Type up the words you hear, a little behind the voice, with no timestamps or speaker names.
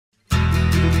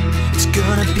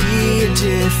gonna be a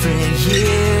different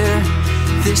year.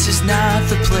 This is not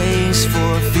the place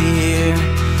for fear.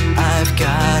 I've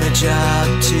got a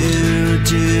job to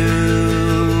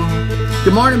do.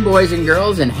 Good morning, boys and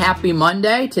girls, and happy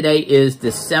Monday. Today is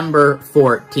December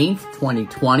 14th,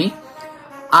 2020.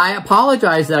 I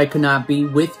apologize that I could not be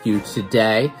with you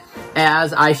today.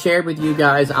 As I shared with you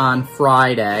guys on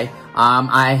Friday,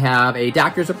 I have a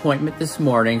doctor's appointment this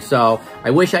morning, so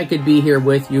I wish I could be here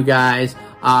with you guys,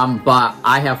 but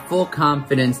I have full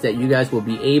confidence that you guys will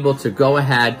be able to go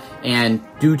ahead and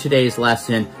do today's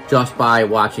lesson just by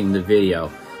watching the video.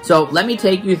 So let me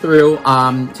take you through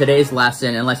today's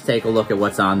lesson, and let's take a look at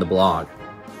what's on the blog.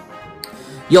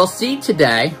 You'll see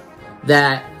today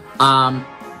that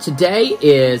today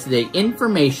is the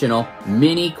Informational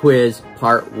Mini Quiz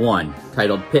Part 1,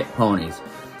 titled Pit Ponies.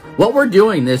 What we're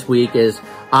doing this week is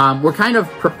we're kind of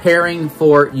preparing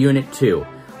for Unit 2.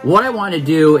 What I want to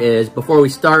do is, before we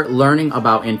start learning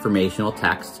about informational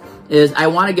text, is I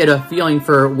want to get a feeling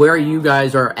for where you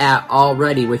guys are at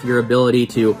already with your ability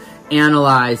to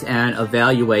analyze and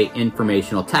evaluate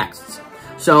informational texts.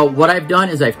 So what I've done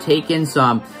is I've taken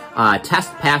some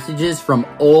test passages from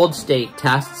old state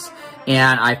tests,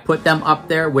 and I've put them up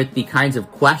there with the kinds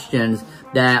of questions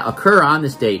that occur on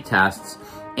the state tests.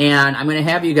 And I'm going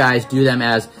to have you guys do them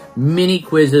as mini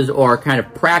quizzes or kind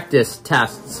of practice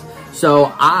tests,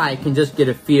 so I can just get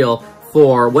a feel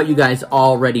for what you guys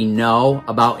already know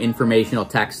about informational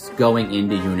texts going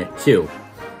into Unit 2.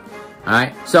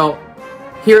 Alright, so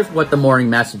here's what the morning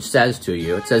message says to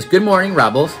you. It says, "Good morning,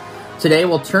 Rebels. Today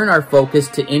we'll turn our focus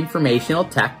to informational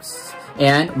texts,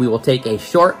 and we will take a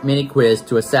short mini quiz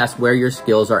to assess where your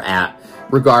skills are at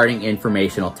regarding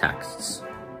informational texts."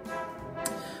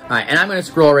 All right, and I'm going to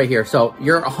scroll right here. So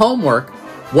your homework,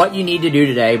 what you need to do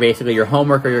today, basically your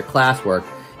homework or your classwork,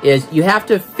 is you have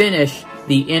to finish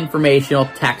the informational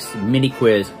text mini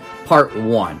quiz Part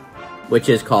 1, which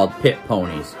is called Pit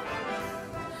Ponies.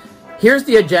 Here's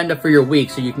the agenda for your week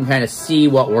so you can kind of see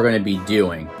what we're going to be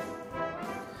doing.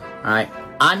 All right.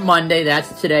 On Monday,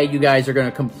 that's today, you guys are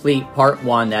going to complete Part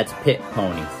 1, that's Pit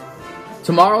Ponies.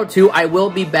 Tomorrow, too, I will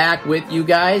be back with you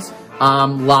guys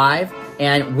live,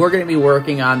 and we're going to be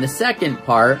working on the second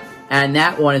part, and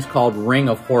that one is called Ring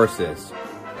of Horses.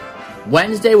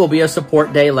 Wednesday will be a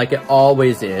support day like it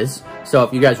always is, so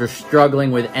if you guys are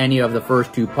struggling with any of the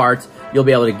first two parts, you'll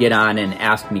be able to get on and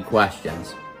ask me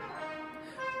questions.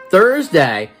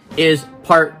 Thursday is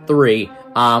Part 3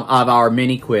 of our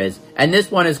mini quiz, and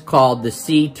this one is called The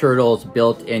Sea Turtle's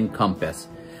Built-in Compass.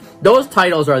 Those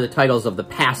titles are the titles of the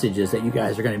passages that you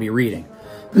guys are going to be reading.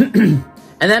 And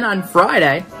then on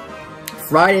Friday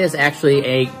is actually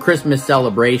a Christmas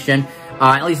celebration.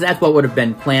 At least that's what would have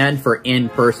been planned for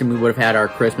in-person. We would have had our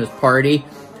Christmas party.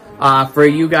 For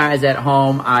you guys at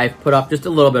home, I've put up just a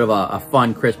little bit of a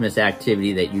fun Christmas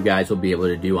activity that you guys will be able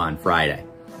to do on Friday.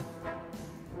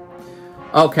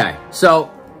 Okay, so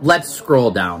let's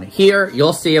scroll down. Here,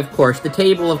 you'll see, of course, the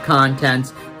table of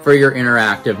contents for your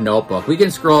interactive notebook. We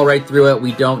can scroll right through it.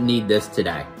 We don't need this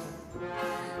today.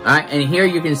 All right, and here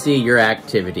you can see your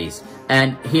activities.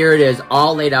 And here it is,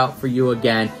 all laid out for you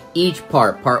again. Each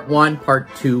part, Part 1, Part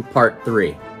 2, Part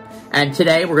 3. And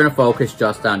today, we're going to focus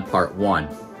just on Part 1.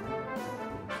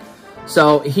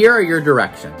 So here are your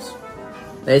directions.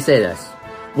 They say this.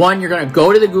 1, you're going to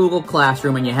go to the Google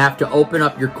Classroom, and you have to open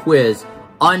up your quiz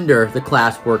under the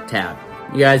classwork tab.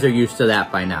 You guys are used to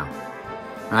that by now.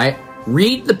 All right,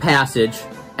 read the passage,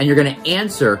 and you're going to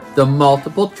answer the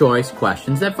multiple choice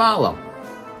questions that follow.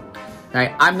 All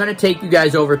right, I'm going to take you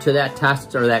guys over to that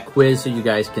test or that quiz so you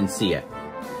guys can see it.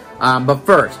 But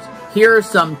first, here are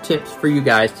some tips for you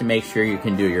guys to make sure you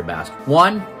can do your best.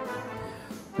 1,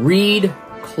 read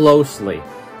closely.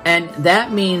 And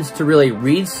that means to really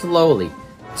read slowly.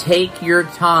 Take your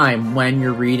time when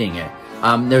you're reading it.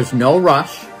 There's no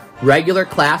rush. Regular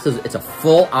classes, it's a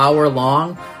full hour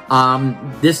long.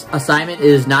 This assignment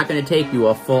is not going to take you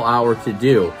a full hour to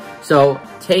do. So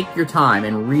take your time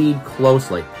and read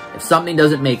closely. If something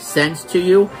doesn't make sense to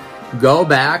you, go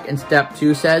back, and step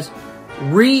 2 says,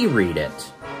 reread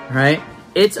it, right?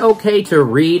 It's okay to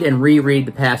read and reread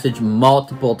the passage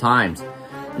multiple times.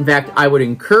 In fact, I would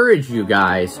encourage you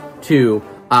guys to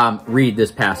read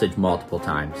this passage multiple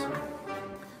times.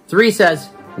 3 says,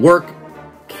 work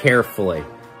carefully,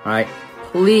 all right?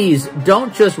 Please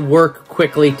don't just work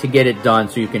quickly to get it done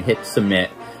so you can hit submit,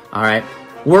 all right?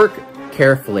 Work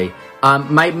carefully.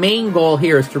 My main goal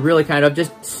here is to really kind of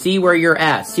just see where you're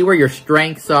at, see where your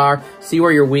strengths are, see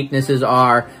where your weaknesses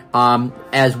are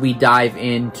as we dive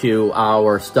into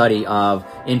our study of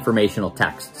informational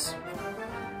texts.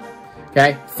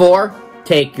 Okay, 4,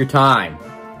 take your time.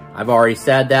 I've already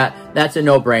said that. That's a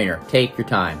no-brainer. Take your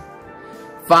time.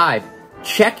 5,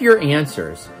 check your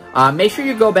answers. Make sure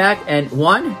you go back and,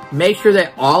 1, make sure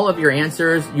that all of your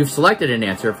answers, you've selected an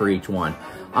answer for each one.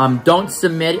 Don't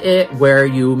submit it where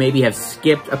you maybe have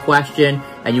skipped a question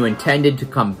and you intended to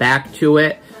come back to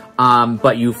it,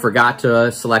 but you forgot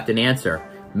to select an answer.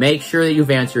 Make sure that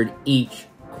you've answered each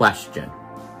question.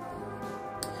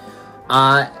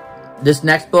 This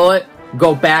next bullet,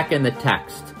 go back in the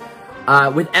text.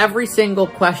 With every single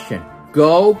question,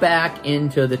 go back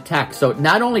into the text. So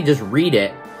not only just read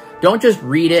it, don't just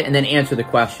read it and then answer the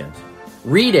questions.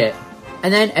 Read it,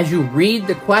 and then as you read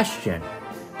the question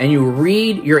and you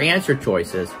read your answer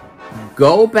choices,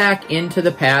 go back into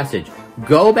the passage.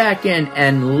 Go back in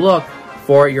and look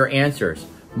for your answers.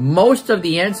 Most of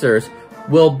the answers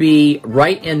will be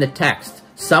right in the text.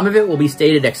 Some of it will be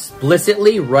stated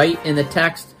explicitly right in the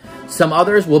text. Some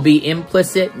others will be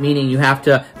implicit, meaning you have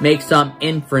to make some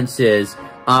inferences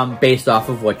based off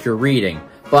of what you're reading.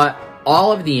 But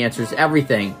all of the answers,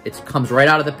 everything, it comes right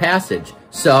out of the passage.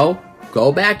 So,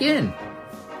 go back in.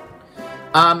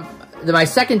 My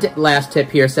second to last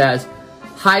tip here says,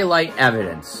 highlight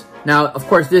evidence. Now, of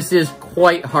course, this is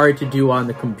quite hard to do on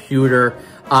the computer.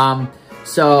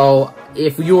 So,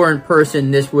 if you were in person,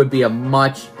 this would be a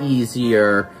much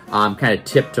easier kind of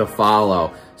tip to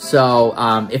follow. So,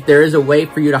 if there is a way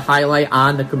for you to highlight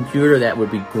on the computer, that would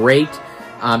be great.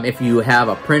 If you have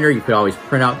a printer, you could always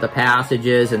print out the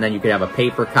passages, and then you could have a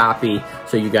paper copy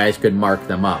so you guys could mark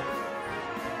them up.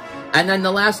 And then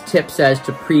the last tip says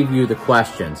to preview the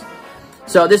questions.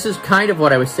 So this is kind of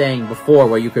what I was saying before,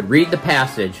 where you could read the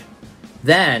passage,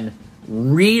 then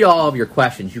read all of your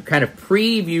questions. You kind of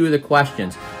preview the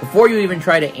questions. Before you even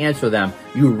try to answer them,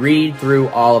 you read through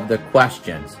all of the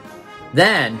questions.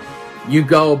 Then you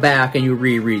go back and you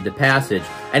reread the passage.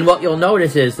 And what you'll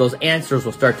notice is those answers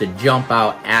will start to jump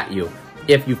out at you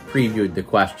if you've previewed the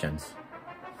questions.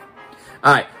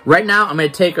 All right, right now I'm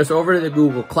going to take us over to the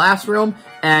Google Classroom,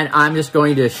 and I'm just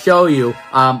going to show you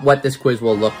what this quiz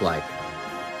will look like.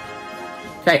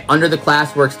 Okay, under the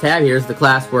Classworks tab, here's the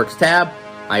Classworks tab.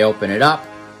 I open it up.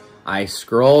 I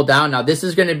scroll down. Now, this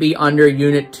is going to be under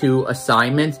Unit 2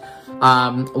 assignments.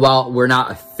 While we're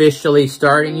not officially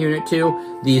starting Unit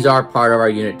 2, these are part of our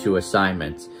Unit 2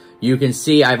 assignments. You can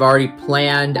see I've already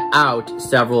planned out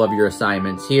several of your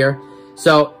assignments here.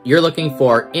 So you're looking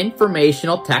for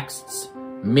informational texts,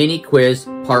 mini quiz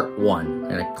part 1. I'm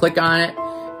going to click on it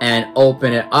and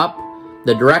open it up.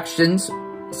 The directions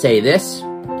say this.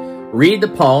 Read the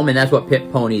poem, and that's what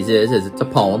Pit Ponies is it's a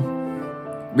poem.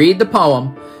 Read the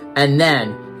poem, and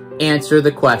then answer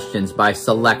the questions by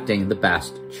selecting the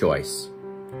best choice.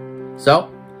 So,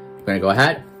 I'm going to go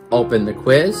ahead, open the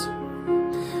quiz,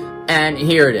 and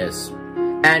here it is.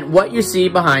 And what you see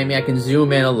behind me, I can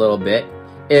zoom in a little bit,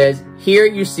 is here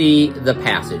you see the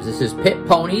passage. This is Pit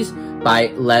Ponies by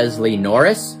Leslie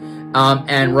Norris.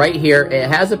 And right here, it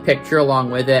has a picture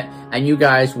along with it, and you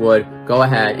guys would go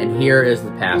ahead, and here is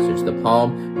the passage, the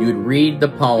poem. You'd read the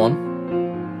poem,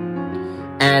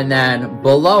 and then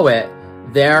below it,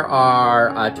 there are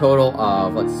a total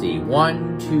of, let's see,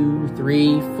 1, 2,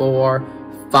 3, 4,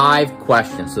 5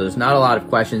 questions. So there's not a lot of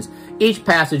questions. Each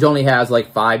passage only has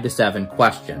like 5 to 7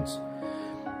 questions.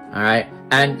 All right.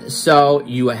 And so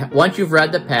once you've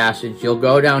read the passage, you'll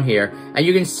go down here, and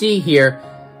you can see here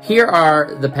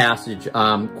are the passage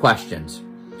questions.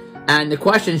 And the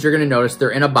questions, you're going to notice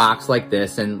they're in a box like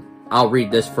this, and I'll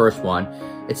read this first one.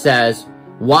 It says,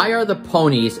 why are the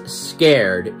ponies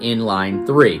scared in line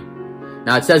 3?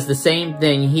 Now, it says the same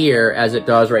thing here as it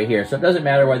does right here. So it doesn't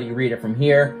matter whether you read it from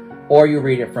here or you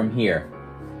read it from here.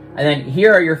 And then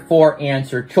here are your 4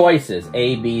 answer choices,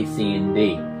 A, B, C, and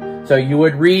D. So you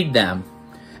would read them.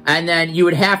 And then you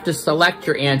would have to select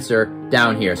your answer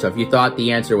down here. So if you thought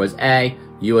the answer was A,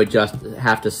 you would just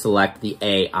have to select the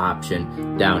A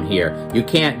option down here. You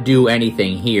can't do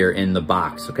anything here in the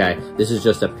box, okay? This is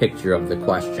just a picture of the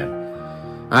question.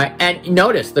 All right, and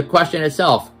notice the question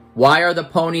itself. Why are the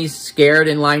ponies scared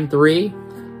in line 3?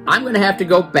 I'm going to have to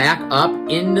go back up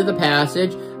into the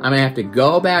passage. I'm going to have to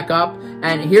go back up.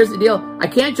 And here's the deal. I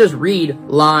can't just read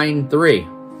line 3.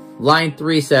 Line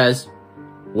 3 says,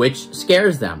 which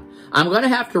scares them. I'm going to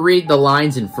have to read the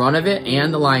lines in front of it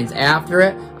and the lines after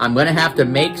it. I'm going to have to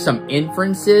make some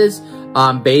inferences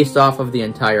based off of the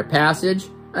entire passage.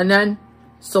 And then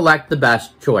select the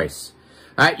best choice.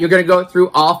 All right, you're going to go through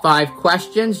all 5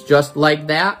 questions just like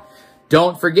that.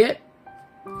 Don't forget,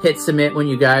 hit submit when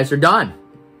you guys are done.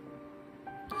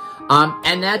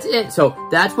 And that's it. So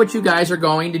that's what you guys are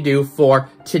going to do for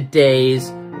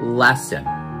today's lesson.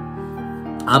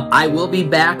 I will be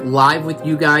back live with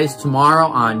you guys tomorrow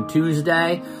on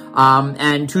Tuesday.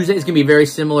 And Tuesday is going to be very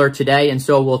similar today, and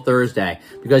so will Thursday.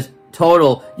 Because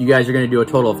total, you guys are going to do a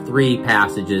total of 3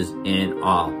 passages in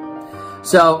all.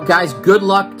 So, guys, good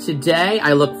luck today.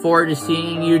 I look forward to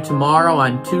seeing you tomorrow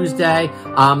on Tuesday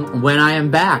when I am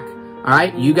back. All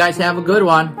right, you guys have a good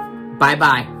one.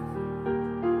 Bye-bye.